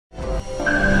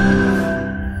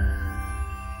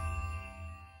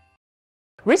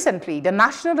Recently, the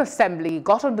National Assembly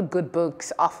got on the good books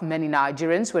of many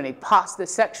Nigerians when it passed the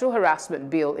sexual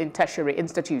harassment bill in tertiary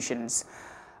institutions.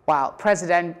 While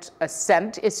President's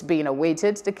assent is being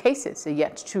awaited, the cases are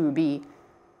yet to be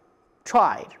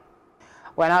tried.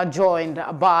 We're now joined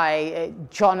by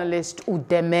journalist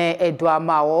Udeme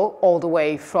Eduamao, all the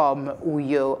way from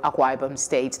Uyo, Akwa Ibom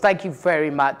State. Thank you very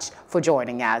much for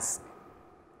joining us.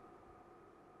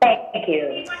 Thank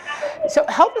you. So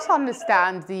help us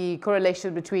understand the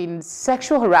correlation between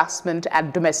sexual harassment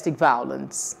and domestic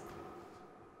violence.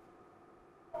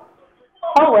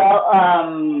 Oh, well,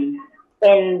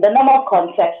 in the normal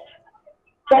context,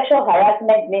 sexual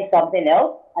harassment means something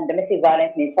else and domestic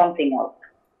violence means something else.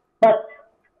 But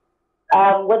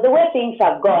with the way things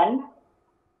have gone,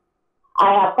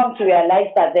 I have come to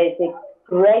realize that there is a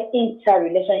great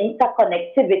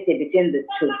interconnectivity between the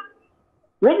two.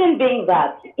 Reason being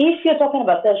that if you're talking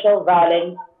about sexual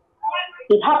violence,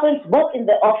 it happens both in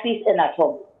the office and at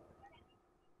home.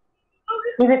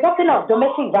 If you're talking of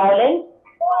domestic violence,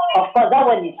 of course, that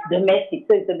one is domestic,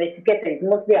 so it's domesticated, it's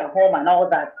mostly at home and all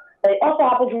that. But it also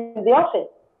happens in the office.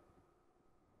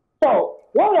 So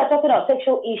when we are talking about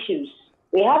sexual issues,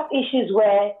 we have issues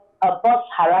where a boss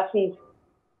harasses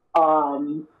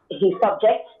his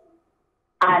subject,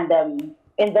 and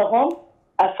in the home,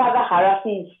 a father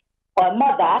harasses or a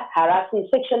mother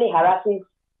sexually harasses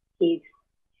his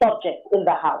subject in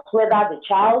the house, whether the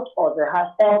child or the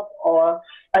herself or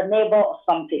a neighbor or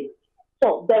something.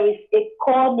 So there is a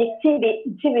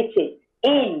connectivity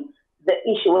in the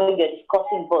issue when you're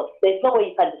discussing both. There's no way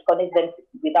you can disconnect them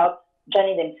without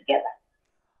joining them together.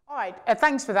 All right,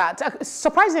 thanks for that.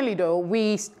 Surprisingly, though,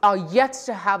 we are yet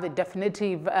to have a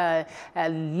definitive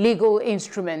legal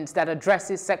instrument that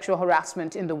addresses sexual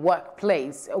harassment in the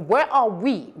workplace. Where are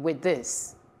we with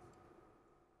this?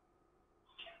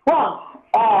 Well,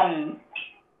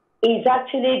 it's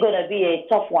actually going to be a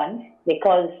tough one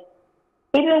because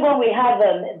even when we have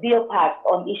a bill passed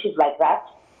on issues like that,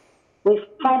 we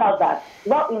find out that,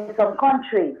 well, in some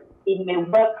countries, it may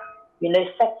work,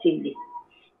 effectively.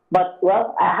 But,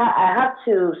 well, I have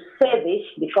to say this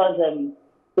because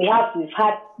we've had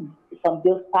some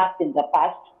bills passed in the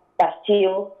past that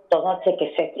still does not take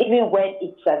effect, even when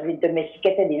it has been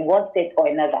domesticated in one state or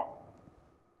another.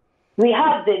 We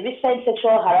have the recent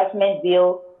sexual harassment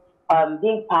bill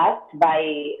being passed by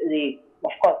a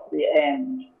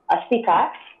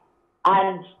speaker.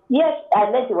 And yes,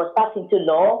 unless it was passed into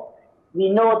law, we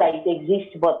know that it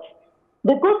exists. But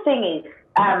the good thing is,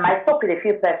 I spoke with a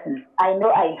few persons. I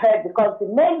heard because the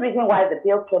main reason why the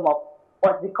bill came up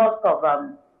was because of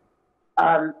a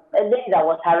lady that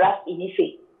was harassed in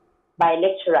Ife by a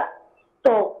lecturer.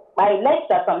 So I learned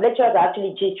that some lecturers are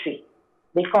actually jittery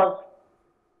because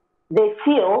they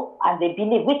feel and they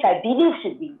believe, which I believe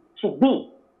should be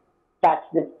that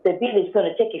the bill is going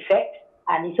to take effect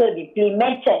and it's going to be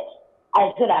implemented and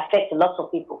it's going to affect lots of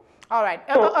people. All right.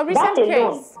 So a recent that case.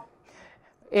 alone,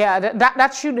 yeah,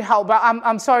 that should help. But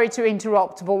I'm sorry to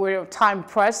interrupt, but we're time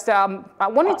pressed. I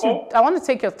want to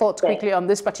take your thoughts quickly on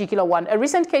this particular one. A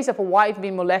recent case of a wife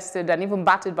being molested and even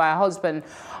battered by her husband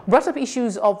brought up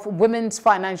issues of women's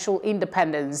financial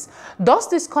independence. Does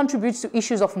this contribute to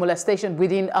issues of molestation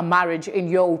within a marriage, in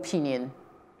your opinion?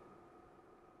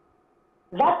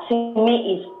 That to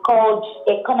me is called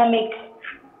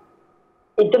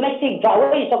domestic violence.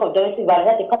 When you talk of domestic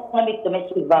violence, that's economic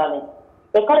domestic violence.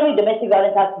 Economic domestic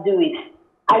violence has to do with,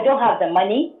 I don't have the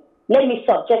money, let me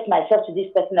subject myself to this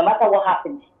person no matter what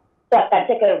happens, so I can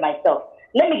take care of myself.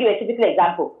 Let me give you a typical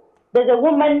example. There's a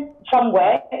woman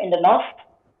somewhere in the north,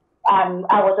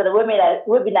 I was at a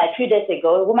webinar 3 days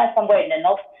ago, a woman somewhere in the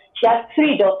north, she has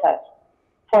 3 daughters.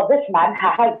 For this man,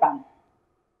 her husband.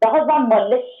 The husband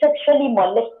sexually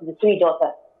molests the 3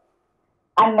 daughters.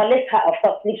 And molests her, of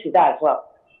course, sleeps with her as well.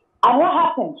 And what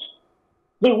happens?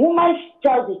 The woman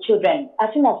tells the children,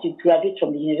 as soon as you graduate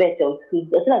from the university, as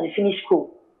soon as you finish school,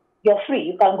 you're free,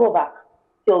 you can go back.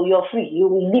 So you're free, you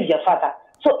will leave your father.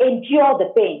 So endure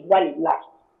the pain while it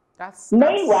lasts.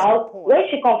 Meanwhile, when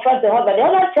she confronts the husband, the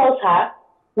other tells her,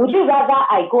 would you rather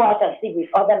I go out and sleep with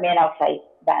other men outside,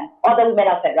 other women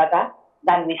outside rather,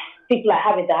 than with people I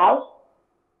have in the house?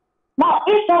 Now,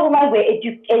 if that woman were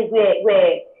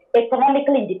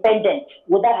economically independent,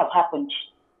 would that have happened?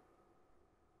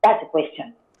 That's the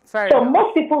question. Fair so enough.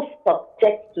 most people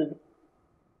subject to.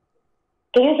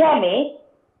 Can you hear me?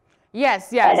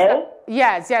 Yes. Hello?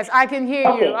 Yes, I can hear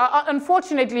you.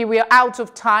 Unfortunately, we are out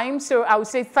of time, so I would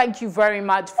say thank you very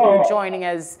much for joining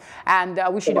us, and I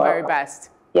wish you the very best.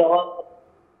 You're welcome.